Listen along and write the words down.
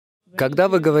Когда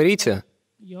вы говорите,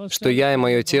 что я и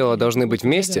мое тело должны быть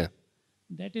вместе,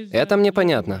 это мне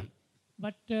понятно.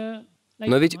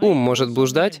 Но ведь ум может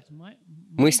блуждать,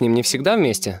 мы с ним не всегда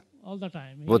вместе.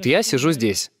 Вот я сижу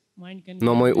здесь,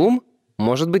 но мой ум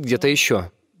может быть где-то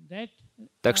еще.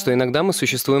 Так что иногда мы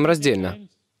существуем раздельно.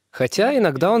 Хотя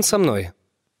иногда он со мной.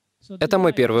 Это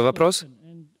мой первый вопрос.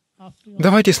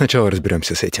 Давайте сначала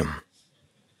разберемся с этим.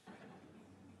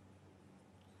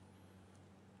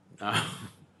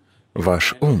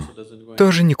 Ваш ум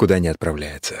тоже никуда не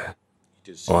отправляется.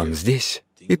 Он здесь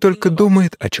и только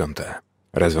думает о чем-то.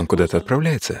 Разве он куда-то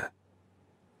отправляется?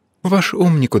 Ваш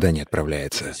ум никуда не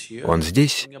отправляется. Он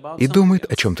здесь и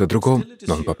думает о чем-то другом,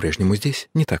 но он по-прежнему здесь,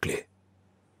 не так ли?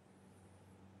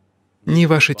 Ни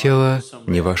ваше тело,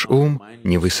 ни ваш ум,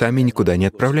 ни вы сами никуда не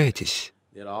отправляетесь.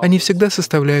 Они всегда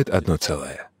составляют одно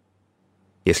целое.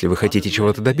 Если вы хотите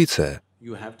чего-то добиться,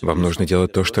 вам нужно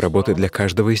делать то, что работает для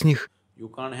каждого из них.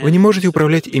 Вы не можете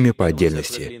управлять ими по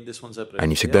отдельности.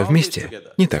 Они всегда вместе,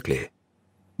 не так ли?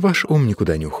 Ваш ум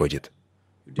никуда не уходит.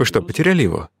 Вы что, потеряли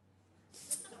его?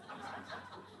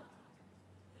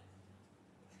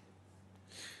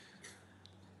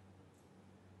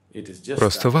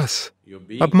 Просто вас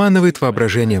обманывает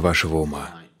воображение вашего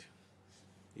ума.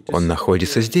 Он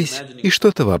находится здесь и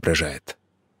что-то воображает.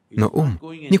 Но ум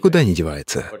никуда не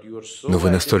девается. Но вы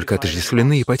настолько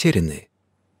отождествлены и потеряны,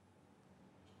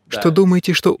 что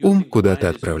думаете, что ум куда-то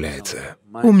отправляется.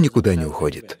 Ум никуда не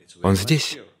уходит. Он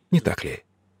здесь, не так ли?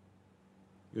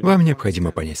 Вам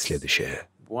необходимо понять следующее.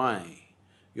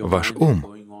 Ваш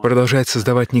ум продолжает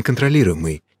создавать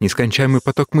неконтролируемый, нескончаемый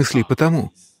поток мыслей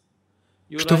потому,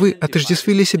 что вы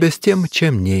отождествили себя с тем,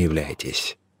 чем не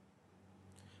являетесь.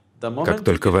 Как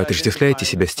только вы отождествляете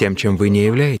себя с тем, чем вы не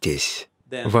являетесь,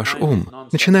 ваш ум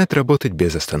начинает работать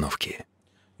без остановки.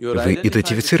 Вы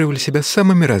идентифицировали себя с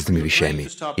самыми разными вещами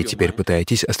и теперь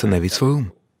пытаетесь остановить свой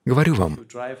ум. Говорю вам,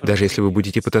 даже если вы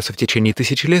будете пытаться в течение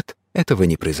 1000 лет, этого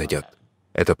не произойдет.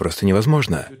 Это просто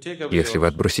невозможно. Если вы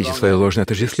отбросите свое ложное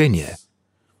отождествление,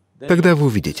 тогда вы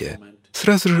увидите,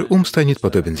 сразу же ум станет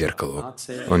подобен зеркалу.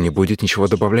 Он не будет ничего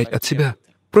добавлять от себя,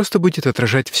 просто будет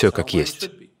отражать все как есть.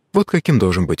 Вот каким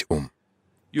должен быть ум.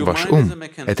 Ваш ум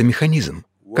 — это механизм,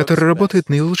 который работает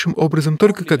наилучшим образом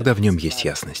только когда в нем есть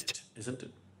ясность.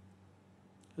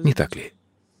 Не так ли?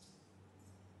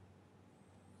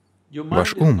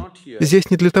 Ваш ум здесь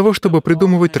не для того, чтобы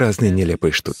придумывать разные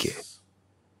нелепые штуки.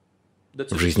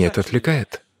 В жизни это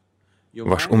отвлекает.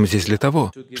 Ваш ум здесь для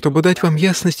того, чтобы дать вам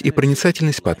ясность и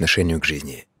проницательность по отношению к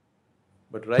жизни.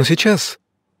 Но сейчас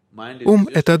ум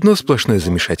 — это одно сплошное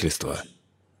замешательство.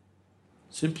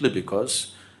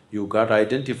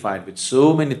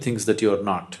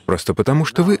 Просто потому,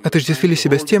 что вы отождествили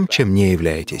себя с тем, чем не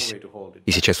являетесь.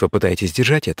 И сейчас вы пытаетесь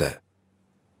сдержать это.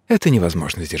 Это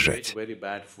невозможно сдержать.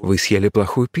 Вы съели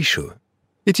плохую пищу,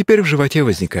 и теперь в животе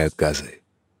возникают газы.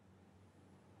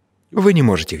 Вы не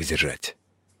можете их сдержать.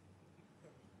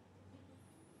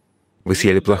 Вы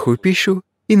съели плохую пищу,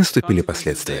 и наступили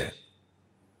последствия.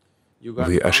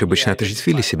 Вы ошибочно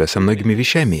отождествили себя со многими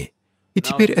вещами, и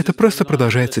теперь это просто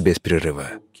продолжается без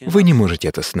перерыва. Вы не можете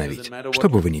это остановить, что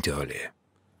бы вы ни делали.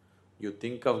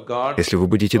 Если вы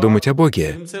будете думать о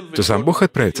Боге, то сам Бог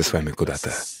отправится с вами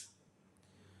куда-то.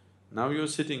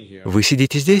 Вы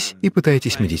сидите здесь и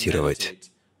пытаетесь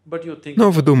медитировать.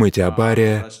 Но вы думаете о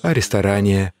баре, о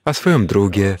ресторане, о своем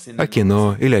друге, о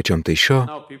кино или о чем-то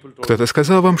еще. Кто-то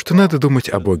сказал вам, что надо думать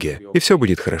о Боге, и все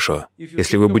будет хорошо.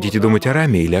 Если вы будете думать о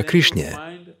Раме или о Кришне,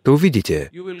 то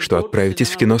увидите, что отправитесь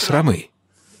в кино с Рамой.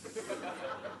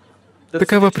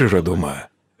 Такова природа ума.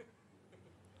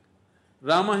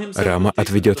 Рама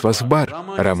отведет вас в бар,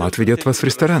 Рама отведет вас в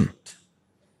ресторан.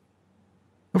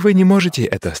 Вы не можете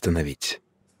это остановить,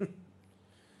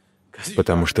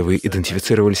 потому что вы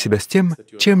идентифицировали себя с тем,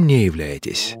 чем не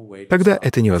являетесь. Тогда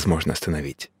это невозможно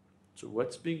остановить.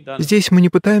 Здесь мы не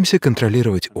пытаемся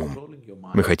контролировать ум.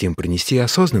 Мы хотим принести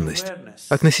осознанность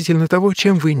относительно того,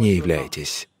 чем вы не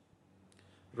являетесь.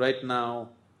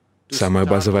 Самое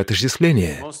базовое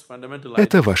отождествление —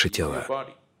 это ваше тело.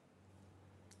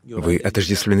 Вы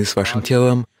отождествлены с вашим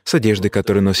телом, с одеждой,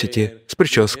 которую носите, с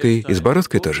прической и с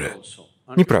бородкой тоже.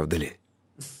 Не правда ли?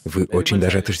 Вы очень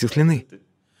даже отождествлены.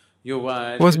 У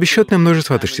вас бесчетное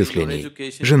множество отождествлений.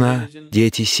 Жена,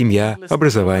 дети, семья,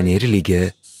 образование,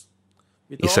 религия.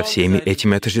 И со всеми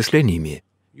этими отождествлениями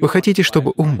вы хотите,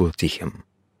 чтобы ум был тихим.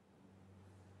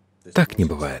 Так не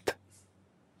бывает.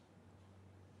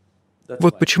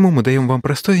 Вот почему мы даем вам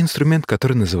простой инструмент,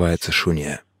 который называется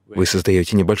шунья. Вы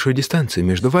создаете небольшую дистанцию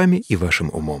между вами и вашим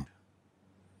умом.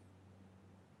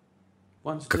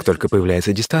 Как только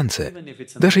появляется дистанция,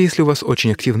 даже если у вас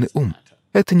очень активный ум,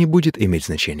 это не будет иметь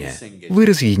значения. Вы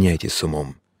разъединяетесь с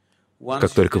умом.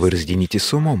 Как только вы разъединитесь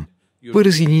с умом, вы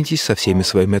разъединитесь со всеми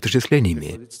своими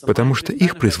отождествлениями, потому что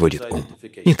их производит ум.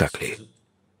 Не так ли?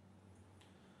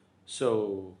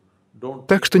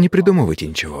 Так что не придумывайте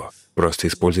ничего, просто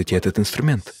используйте этот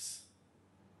инструмент.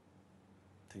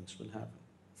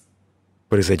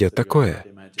 Произойдет такое,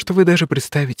 что вы даже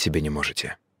представить себе не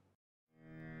можете.